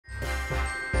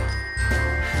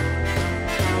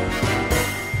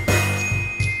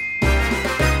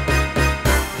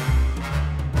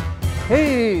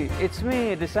it's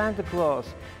me, the Santa Claus,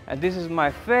 and this is my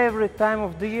favorite time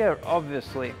of the year,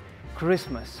 obviously,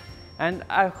 Christmas. And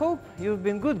I hope you've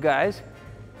been good, guys,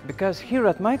 because here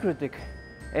at MikroTik,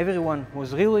 everyone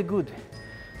was really good.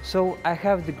 So I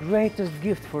have the greatest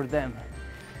gift for them.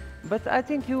 But I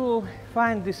think you will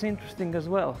find this interesting as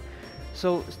well.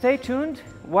 So stay tuned,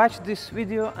 watch this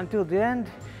video until the end,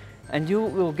 and you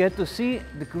will get to see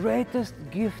the greatest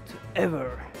gift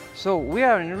ever. So we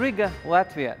are in Riga,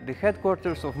 Latvia, the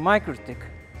headquarters of MikroTik.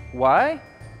 Why?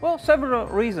 Well, several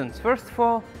reasons. First of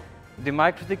all, the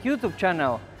MikroTik YouTube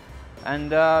channel.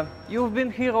 And you've been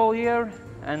here all year,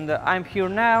 and I'm here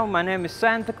now. My name is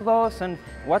Santa Claus, and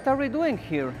what are we doing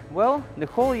here? Well, the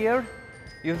whole year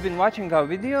you've been watching our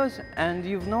videos, and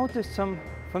you've noticed some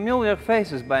familiar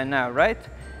faces by now, right?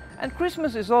 And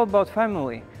Christmas is all about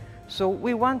family. So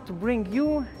we want to bring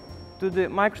you to the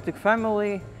MikroTik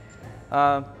family,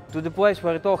 to the place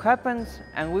where it all happens,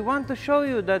 and we want to show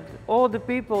you that all the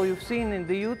people you've seen in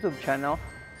the YouTube channel,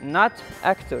 not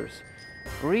actors,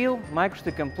 real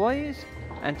MikroTik employees,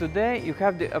 and today you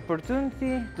have the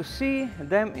opportunity to see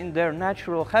them in their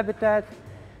natural habitat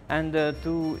and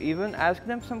to even ask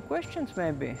them some questions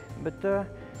maybe. But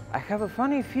I have a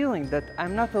funny feeling that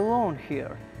I'm not alone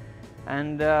here,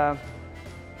 and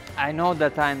I know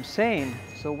that I'm sane.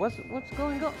 So what's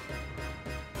going on?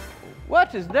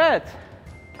 What is that?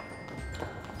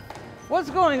 What's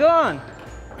going on?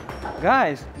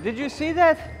 Guys, did you see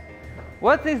that?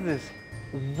 What is this?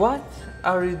 What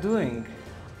are you doing?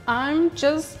 I'm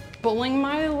just pulling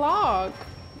my log,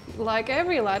 like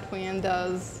every Latvian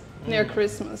does near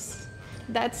Christmas.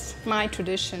 That's my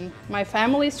tradition, my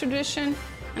family's tradition,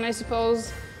 and I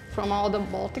suppose from all the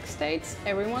Baltic states,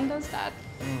 everyone does that.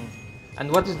 And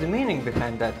what is the meaning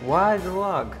behind that? Why the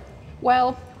log?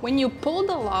 Well, when you pull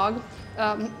the log,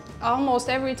 almost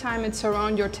every time it's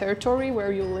around your territory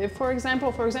where you live, for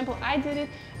example. For example, I did it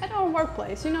at our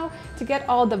workplace, you know, to get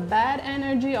all the bad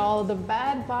energy, all the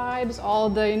bad vibes, all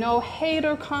the, you know,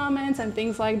 hater comments and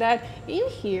things like that in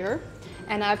here.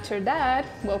 And after that,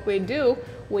 what we do,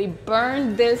 we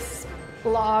burn this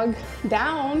log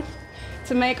down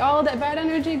to make all that bad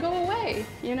energy go away,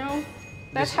 you know?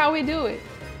 That's how we do it.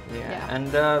 Yeah.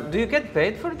 And do you get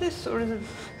paid for this, or is it?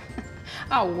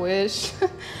 I wish.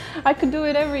 I could do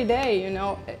it every day, you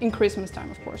know, in Christmas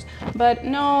time, of course. But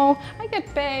no, I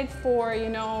get paid for, you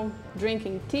know,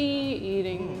 drinking tea,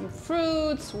 eating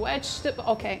fruits, vegetables.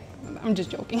 Okay, I'm just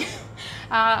joking.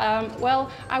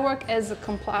 Well, I work as a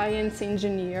compliance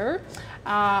engineer,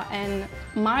 and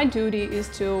my duty is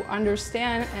to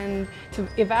understand and to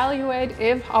evaluate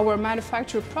if our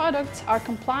manufactured products are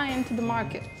compliant to the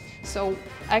market. So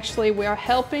actually we are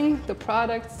helping the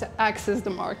products to access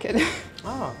the market.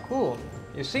 Oh, cool.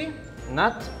 You see?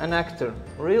 Not an actor,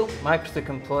 real MikroTik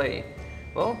employee.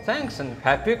 Well, thanks and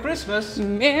Happy Christmas!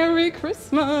 Merry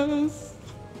Christmas!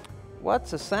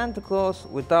 What's a Santa Claus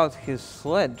without his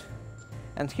sled?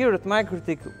 And here at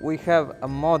MikroTik we have a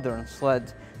modern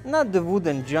sled. Not the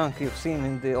wooden junk you've seen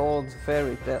in the old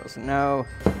fairy tales, no.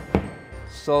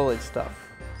 Solid stuff.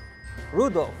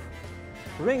 Rudolph,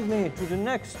 bring me to the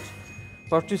next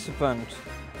participant.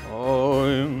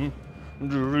 I'm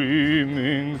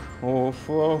dreaming of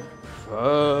a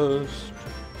fast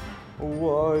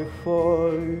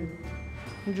Wi-Fi,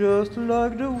 just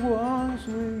like the ones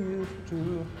we used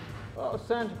to. Oh,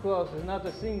 Santa Claus is not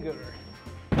a singer.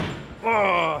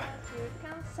 Oh. Here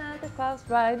comes Santa Claus,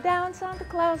 right down Santa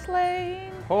Claus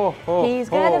Lane. Ho, ho, He's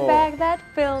got ho. a bag that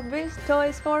filled with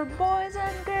toys for boys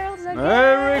and girls again.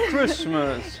 Merry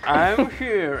Christmas! I'm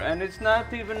here and it's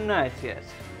not even night yet.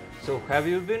 So have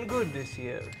you been good this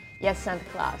year? Yes, Santa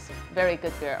Claus. Very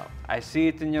good girl. I see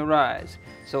it in your eyes.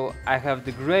 So I have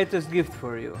the greatest gift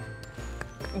for you.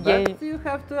 Yay. But you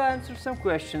have to answer some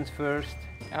questions first.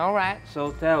 All right.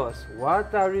 So tell us,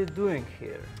 what are you doing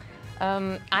here?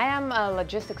 I am a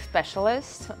logistics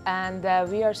specialist, and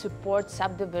we are support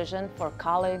subdivision for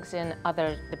colleagues in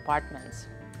other departments.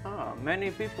 Oh,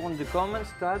 many people in the comments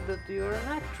thought that you're an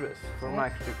actress for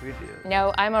MikroTik videos.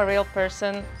 No, I'm a real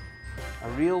person. A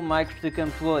real MikroTik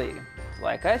employee,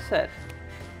 like I said.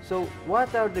 So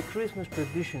what are the Christmas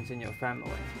traditions in your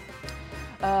family?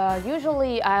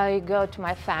 Usually I go to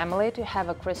my family to have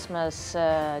a Christmas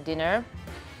dinner.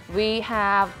 We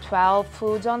have 12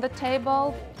 foods on the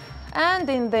table, and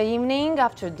in the evening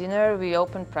after dinner we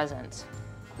open presents.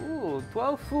 Cool,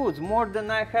 12 foods, more than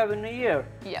I have in a year.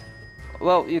 Yeah.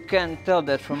 Well, you can't tell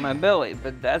that from my belly,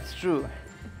 but that's true.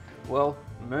 Well,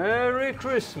 Merry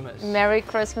Christmas! Merry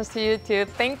Christmas to you too.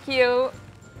 Thank you.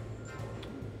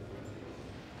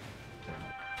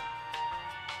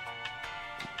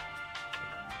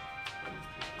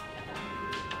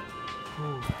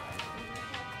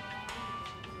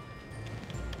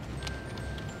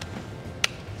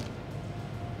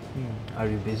 Are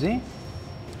you busy?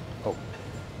 Oh,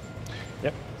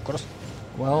 yeah, of course.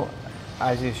 Well,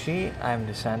 as you see, I'm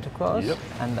the Santa Claus, Yep.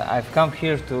 and I've come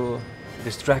here to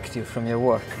distract you from your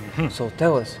work. So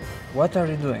tell us, what are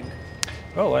you doing?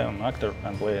 Well, I am an actor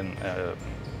and playing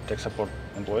tech support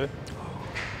employee.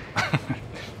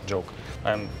 Joke.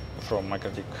 I'm from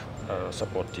MikroTik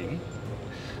support team,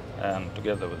 and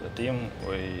together with the team,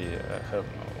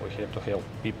 we're here to help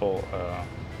people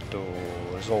to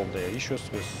resolve their issues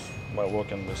while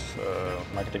working with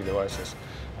MikroTik devices,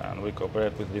 and we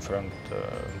cooperate with different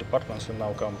departments in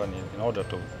our company in order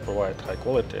to provide high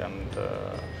quality and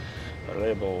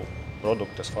reliable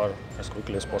product as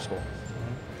quickly as possible.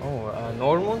 Oh,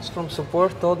 Normans from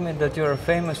support told me that you're a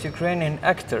famous Ukrainian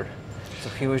actor, so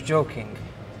he was joking.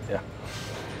 Yeah.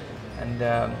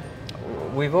 And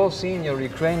we've all seen your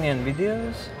Ukrainian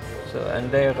videos, and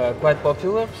they're quite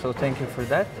popular, so thank you for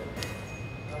that.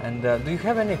 And do you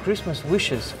have any Christmas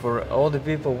wishes for all the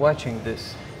people watching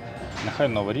this? Нехай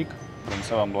Новий рік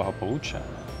принесе вам благополуччя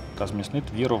та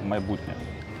зміцнить віру в майбутнє.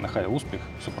 Нехай успіх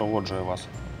супроводжує вас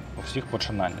у всіх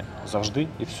починаннях, завжди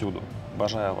і всюду.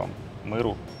 Бажаю вам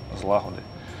миру, злагоди,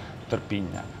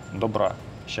 терпіння, добра,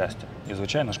 щастя і,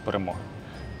 звичайно ж, перемоги.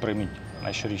 Прийміть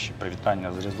найщиріші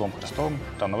привітання з Різдвом Христовим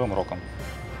та Новим роком.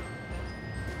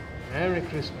 Merry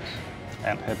Christmas.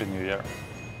 And Happy New Year.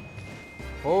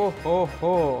 Ho, ho,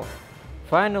 ho.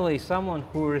 Finally, someone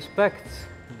who respects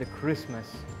the Christmas.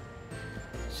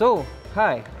 So,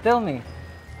 hi, tell me,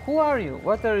 who are you?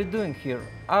 What are you doing here?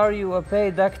 Are you a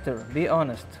paid actor? Be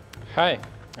honest. Hi,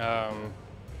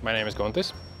 my name is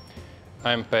Gontis.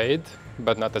 I'm paid,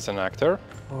 but not as an actor.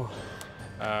 Oh.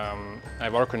 I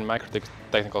work in MikroTik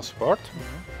technical support.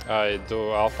 I do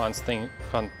all fun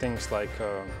things like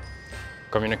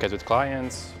communicate with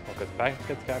clients, look at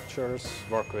packet captures,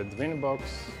 work with Winbox,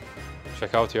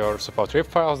 check out your support rip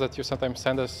files that you sometimes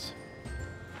send us.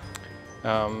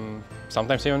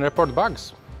 Sometimes even report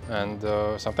bugs, and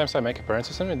sometimes I make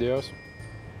appearances in videos.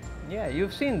 Yeah,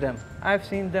 you've seen them. I've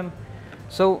seen them.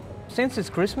 So, since it's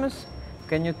Christmas,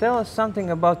 can you tell us something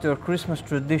about your Christmas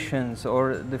traditions or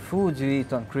the foods you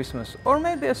eat on Christmas? Or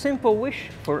maybe a simple wish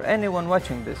for anyone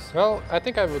watching this? Well, I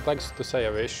think I would like to say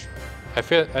a wish. I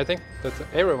think that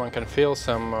everyone can feel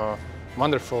some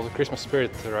wonderful Christmas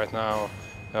spirit right now.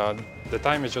 The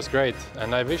time is just great,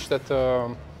 and I wish that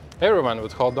everyone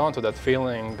would hold on to that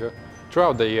feeling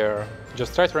throughout the year.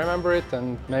 Just try to remember it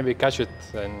and maybe catch it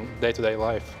in day-to-day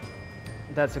life.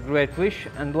 That's a great wish,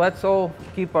 and let's all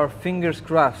keep our fingers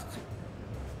crossed.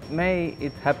 May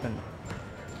it happen.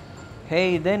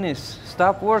 Hey Dennis,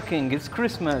 stop working, it's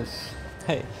Christmas.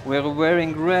 Hey. We're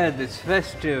wearing red, it's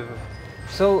festive.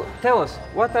 So tell us,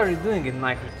 what are you doing in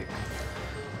MikroTik?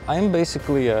 I'm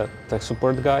basically a tech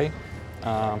support guy.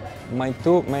 My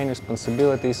two main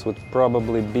responsibilities would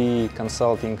probably be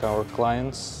consulting our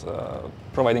clients,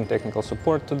 providing technical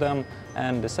support to them,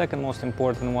 and the second most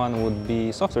important one would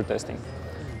be software testing.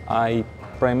 I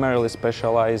primarily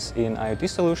specialize in IoT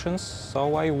solutions,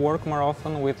 so I work more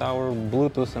often with our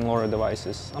Bluetooth and LoRa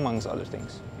devices, amongst other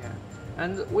things. Yeah.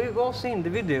 And we've all seen the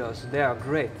videos, they are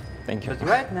great. Thank you. But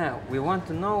right now, we want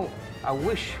to know a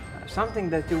wish,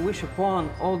 something that you wish upon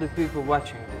all the people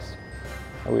watching this.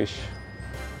 I wish,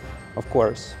 of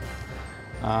course.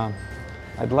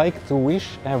 I'd like to wish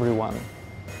everyone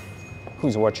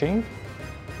who's watching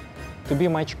to be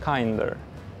much kinder,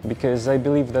 because I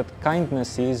believe that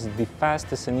kindness is the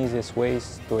fastest and easiest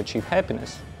ways to achieve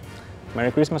happiness.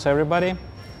 Merry Christmas, everybody.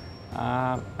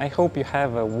 I hope you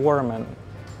have a warm and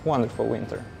wonderful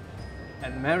winter.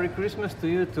 And Merry Christmas to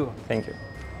you too. Thank you.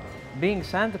 Being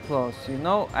Santa Claus, you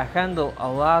know, I handle a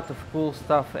lot of cool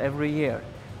stuff every year.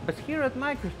 But here at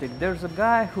MikroTik, there's a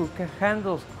guy who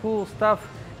handles cool stuff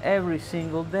every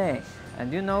single day.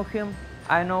 And you know him,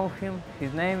 I know him,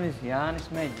 his name is Jānis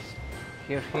Meģis.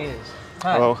 Here he is.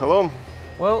 Hi. Hello, hello.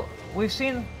 Well, we've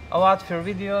seen a lot of your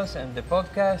videos and the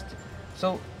podcast.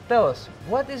 So tell us,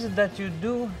 what is it that you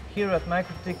do here at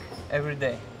MikroTik every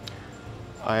day?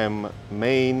 I am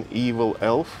main evil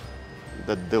elf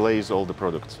that delays all the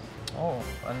products. Oh,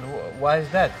 and why is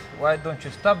that? Why don't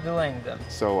you stop delaying them?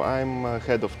 So I'm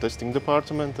head of testing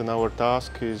department, and our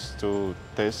task is to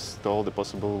test all the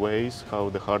possible ways how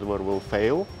the hardware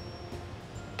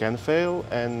can fail,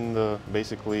 and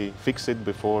basically fix it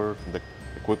before the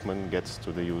equipment gets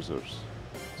to the users.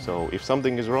 So if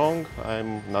something is wrong,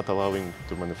 I'm not allowing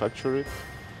to manufacture it,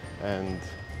 and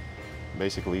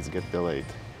basically it's get delayed.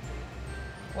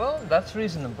 Well, that's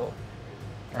reasonable.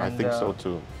 I think so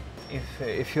too.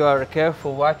 If you are a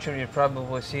careful watcher, you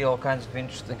probably see all kinds of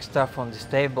interesting stuff on this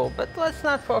table, but let's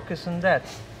not focus on that.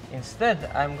 Instead,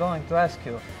 I'm going to ask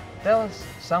you, tell us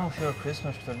some of your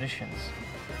Christmas traditions.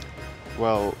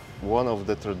 Well, one of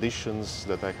the traditions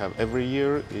that I have every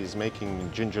year is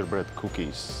making gingerbread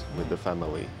cookies with the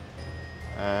family.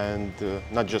 And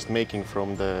not just making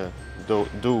from the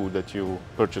dough that you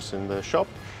purchase in the shop,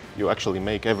 you actually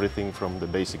make everything from the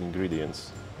basic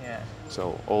ingredients. Yeah.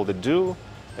 So all the dough,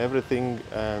 everything,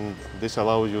 and this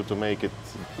allows you to make it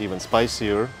even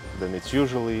spicier than it's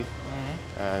usually.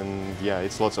 And yeah,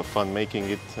 it's lots of fun making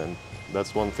it, and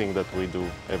that's one thing that we do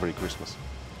every Christmas.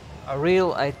 A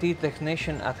real IT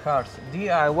technician at heart.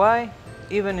 DIY,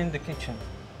 even in the kitchen.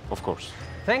 Of course.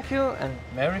 Thank you and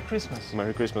Merry Christmas.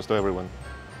 Merry Christmas to everyone.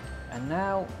 And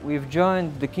now we've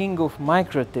joined the king of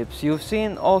MikroTips. You've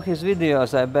seen all his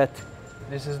videos, I bet.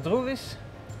 This is Druvis.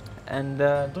 And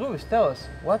Druvis, tell us,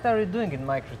 what are you doing in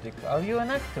MikroTik? Are you an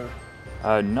actor?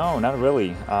 No, not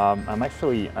really. I'm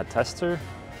actually a tester.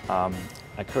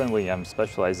 I currently am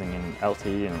specializing in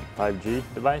LTE and 5G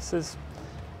devices.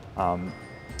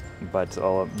 But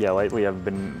yeah, lately I've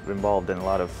been involved in a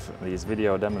lot of these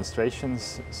video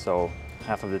demonstrations, so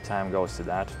half of the time goes to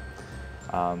that.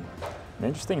 The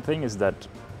interesting thing is that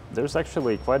there's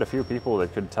actually quite a few people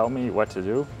that could tell me what to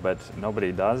do, but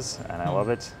nobody does, and I love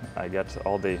it. I get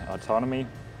all the autonomy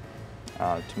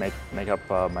to make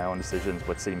up my own decisions,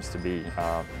 what seems to be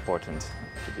important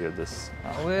to do this.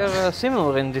 We're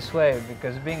similar in this way,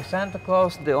 because being Santa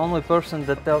Claus, the only person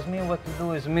that tells me what to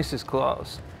do is Mrs.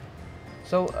 Claus.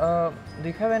 So, do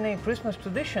you have any Christmas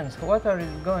traditions? What are you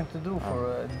going to do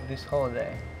for this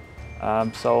holiday?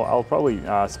 So I'll probably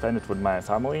spend it with my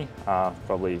family,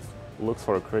 probably look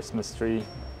for a Christmas tree,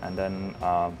 and then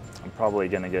I'm probably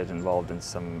gonna get involved in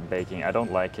some baking. I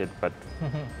don't like it, but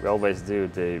we always do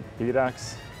the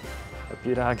pirāgs. The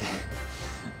pirāg,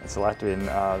 it's a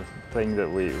Latvian thing that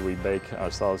we bake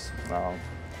ourselves.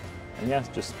 And yeah,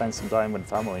 just spend some time with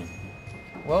family.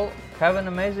 Well, have an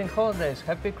amazing holidays.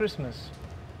 Happy Christmas.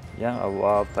 Yeah,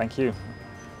 well, thank you.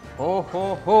 Ho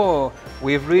ho ho!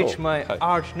 We've reached my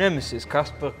arch nemesis,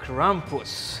 Kasper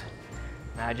Krampus.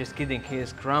 Nah, just kidding, he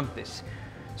is Krampus.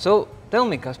 So, tell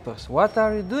me, Kaspers, what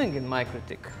are you doing in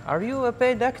MikroTik? Are you a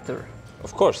paid actor?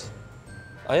 Of course,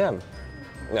 I am.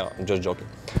 No, I'm just joking.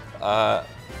 My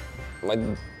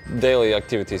daily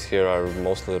activities here are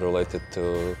mostly related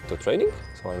to training.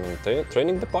 So I'm in the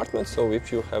training department, so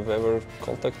if you have ever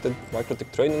contacted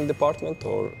MikroTik training department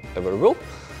or ever will,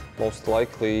 most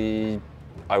likely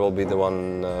I will be the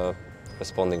one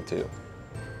responding to you.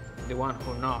 The one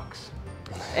who knocks.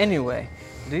 Anyway,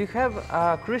 do you have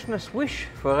a Christmas wish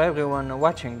for everyone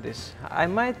watching this? I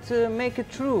might make it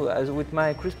true as with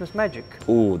my Christmas magic.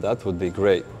 Ooh, that would be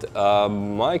great.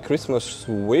 My Christmas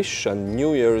wish and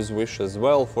New Year's wish as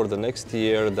well for the next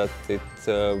year that it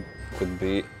could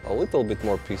be a little bit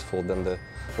more peaceful than the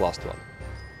last one.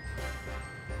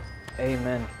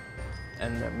 Amen.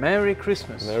 And Merry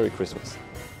Christmas. Merry Christmas.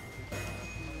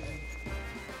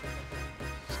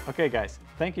 Okay guys,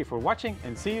 thank you for watching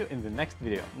and see you in the next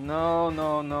video. No,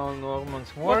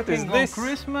 Norman's working on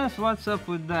Christmas? What's up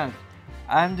with that?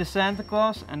 I'm the Santa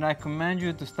Claus and I command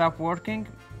you to stop working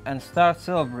and start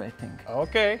celebrating.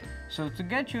 Okay. So to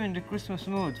get you in the Christmas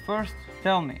mood, first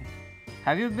tell me,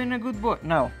 have you been a good boy?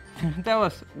 No. Tell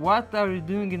us, what are you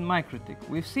doing in MikroTik?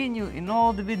 We've seen you in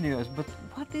all the videos, but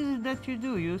what is it that you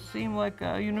do? You seem like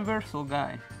a universal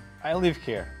guy. I live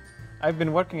here. I've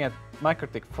been working at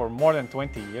MikroTik for more than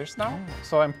 20 years now,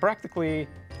 so I'm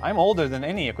older than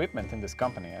any equipment in this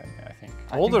company, I think.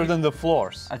 Older than the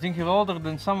floors. I think you're older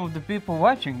than some of the people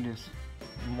watching this.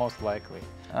 Most likely.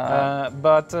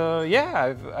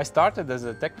 Yeah, I started as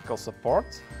a technical support.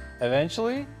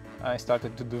 Eventually, I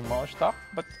started to do more stuff,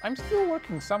 but I'm still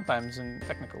working sometimes in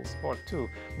technical support too.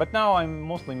 But now I'm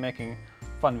mostly making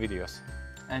fun videos.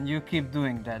 And you keep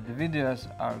doing that. The videos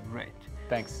are great.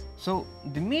 Thanks. So,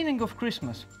 the meaning of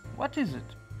Christmas, what is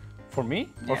it? For me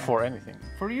or for anything?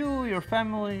 For you, your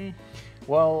family?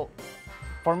 Well,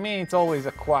 for me it's always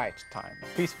a quiet time,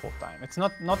 a peaceful time. It's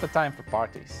not a time for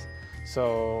parties.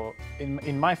 So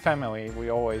in my family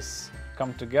we always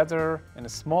come together in a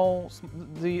small,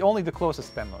 only the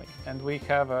closest family, and we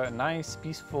have a nice,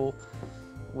 peaceful,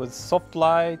 with soft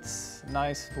lights,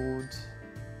 nice food.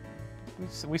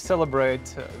 We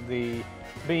celebrate the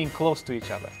being close to each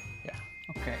other.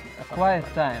 Okay, a quiet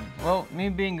time. Well, me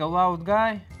being a loud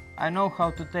guy, I know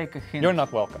how to take a hint. You're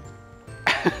not welcome.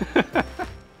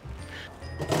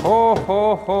 Ho,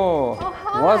 ho, ho. Oh,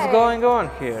 hi. What's going on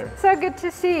here? So good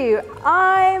to see you.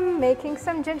 I'm making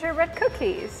some gingerbread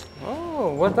cookies.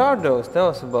 Oh, what are those? Tell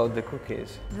us about the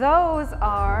cookies. Those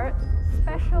are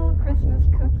special Christmas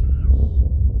cookies.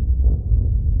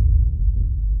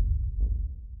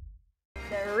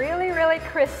 They're really, really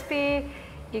crispy.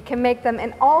 You can make them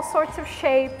in all sorts of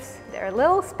shapes. They're a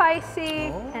little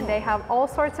spicy, and they have all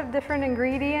sorts of different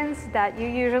ingredients that you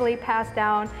usually pass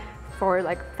down for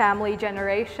like family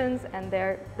generations, and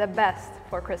they're the best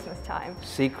for Christmas time.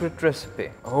 Secret recipe.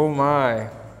 Oh my. I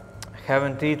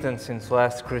haven't eaten since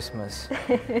last Christmas.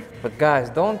 But guys,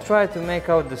 don't try to make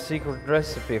out the secret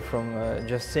recipe from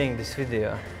just seeing this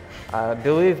video.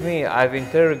 Believe me, I've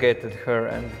interrogated her,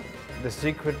 and the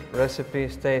secret recipe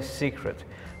stays secret.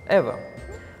 Eva,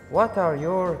 what are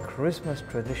your Christmas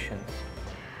traditions?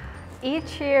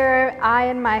 Each year, I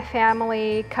and my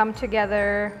family come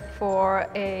together for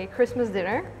a Christmas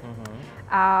dinner.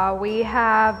 We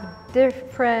have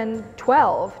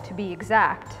 12 to be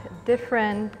exact,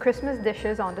 different Christmas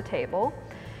dishes on the table.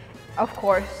 Of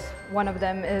course, one of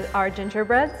them is our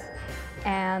gingerbreads,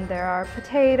 and there are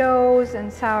potatoes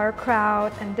and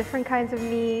sauerkraut and different kinds of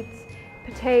meats,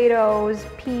 potatoes,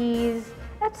 peas,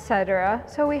 etc.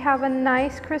 So we have a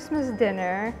nice Christmas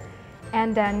dinner,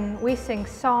 and then we sing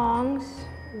songs,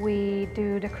 we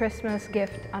do the Christmas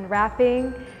gift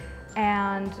unwrapping,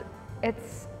 and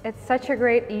it's such a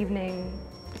great evening,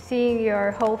 seeing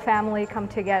your whole family come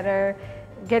together,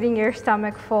 getting your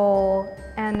stomach full,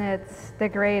 and it's the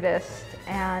greatest.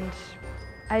 And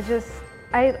I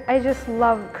just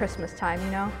love Christmas time,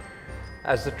 you know?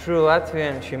 As a true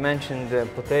Latvian, she mentioned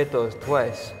potatoes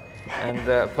twice. And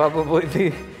probably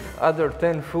the other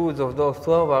 10 foods of those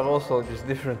 12 are also just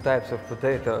different types of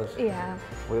potatoes. Yeah.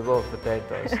 We love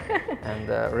potatoes. And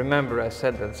remember, I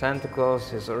said that Santa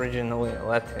Claus is originally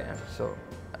Latvian. So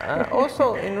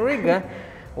also in Riga,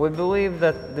 we believe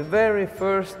that the very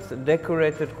first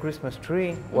decorated Christmas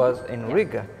tree was in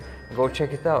Riga. Go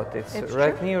check it out. It's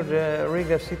right true. near the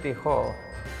Riga City Hall.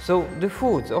 So the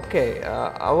foods, okay.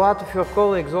 A lot of your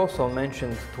colleagues also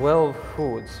mentioned 12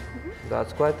 foods.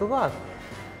 That's quite a lot.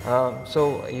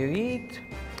 So you eat,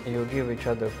 you give each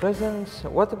other presents.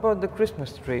 What about the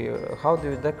Christmas tree? How do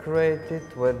you decorate it?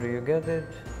 Where do you get it?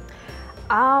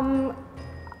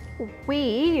 We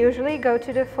usually go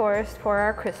to the forest for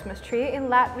our Christmas tree. In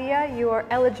Latvia, you are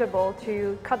eligible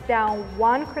to cut down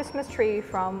one Christmas tree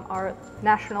from our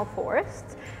national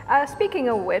forests. Speaking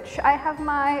of which, I have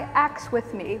my axe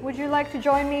with me. Would you like to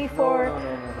join me for...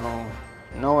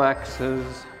 No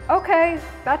axes. Okay,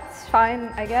 that's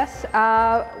fine, I guess.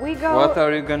 We go... What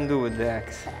are you gonna do with the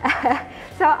axe?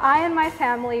 So I and my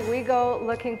family, we go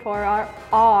looking for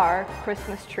our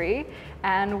Christmas tree,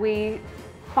 and we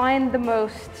find the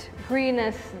most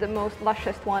greenest, the most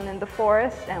luscious one in the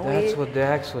forest, and That's what the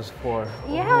axe was for.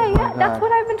 Yeah, that's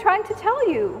what I've been trying to tell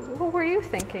you. What were you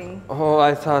thinking? Oh,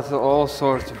 I thought all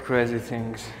sorts of crazy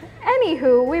things.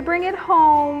 Anywho, we bring it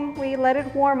home, we let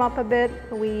it warm up a bit,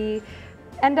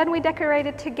 and then we decorate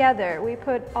it together. We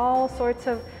put all sorts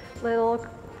of little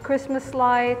Christmas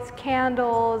lights,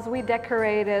 candles, we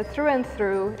decorate it through and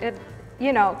through. It,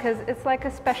 you know, because it's like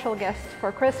a special guest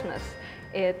for Christmas.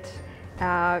 It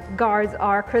guards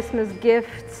our Christmas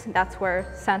gifts. That's where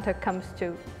Santa comes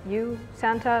to you.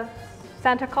 Santa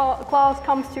Claus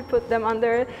comes to put them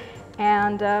under,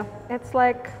 and it's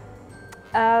like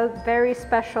a very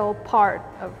special part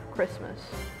of Christmas.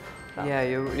 So. Yeah,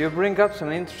 you bring up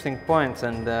some interesting points,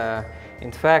 and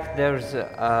in fact there's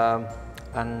a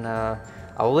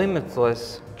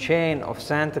limitless chain of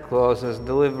Santa Clauses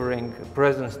delivering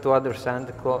presents to other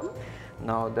Santa Claus.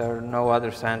 No, there are no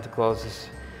other Santa Clauses.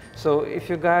 So if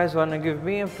you guys want to give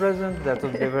me a present, that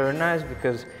would be very nice,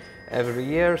 because every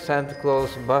year Santa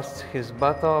Claus busts his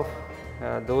butt off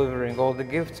delivering all the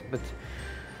gifts, but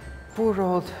poor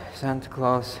old Santa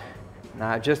Claus.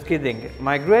 Nah, just kidding.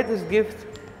 My greatest gift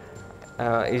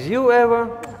is you, Eva,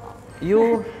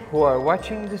 you who are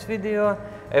watching this video,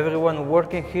 everyone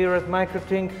working here at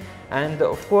MikroTik, and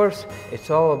of course it's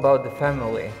all about the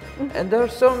family. And there are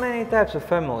so many types of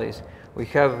families. We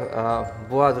have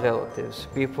blood relatives,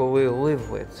 people we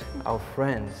live with, our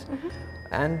friends,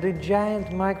 and the giant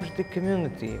MikroTik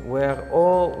community. We're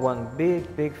all one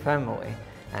big family,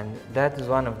 and that is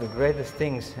one of the greatest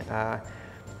things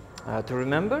to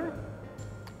remember.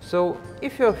 So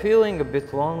if you're feeling a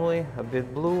bit lonely, a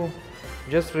bit blue,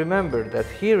 just remember that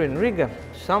here in Riga,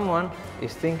 someone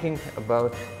is thinking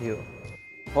about you.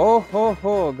 Ho ho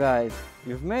ho, guys!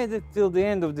 You've made it till the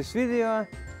end of this video,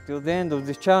 till the end of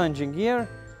this challenging year,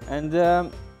 and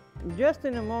just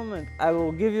in a moment I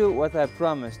will give you what I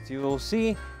promised. You will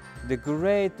see the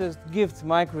greatest gift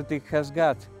MikroTik has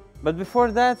got. But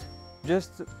before that,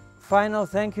 just final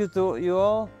thank you to you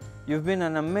all. You've been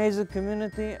an amazing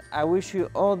community. I wish you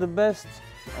all the best,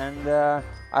 and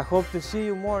I hope to see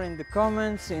you more in the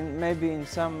comments, maybe in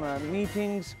some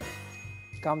meetings.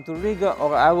 Come to Riga,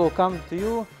 or I will come to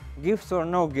you, gifts or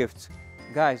no gifts.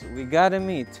 guys, we gotta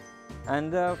meet.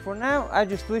 And for now, I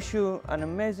just wish you an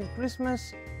amazing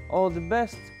Christmas, all the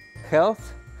best,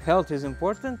 health is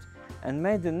important, and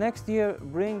may the next year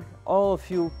bring all of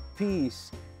you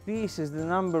peace. Peace is the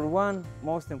 #1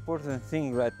 most important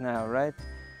thing right now, right?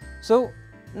 So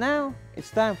now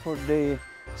it's time for the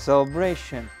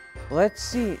celebration. Let's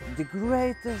see the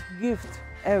greatest gift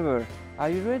ever. Are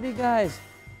you ready, guys?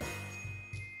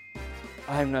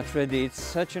 I'm not ready. It's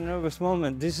such a nervous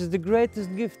moment. This is the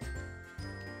greatest gift.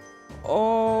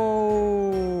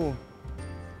 Oh!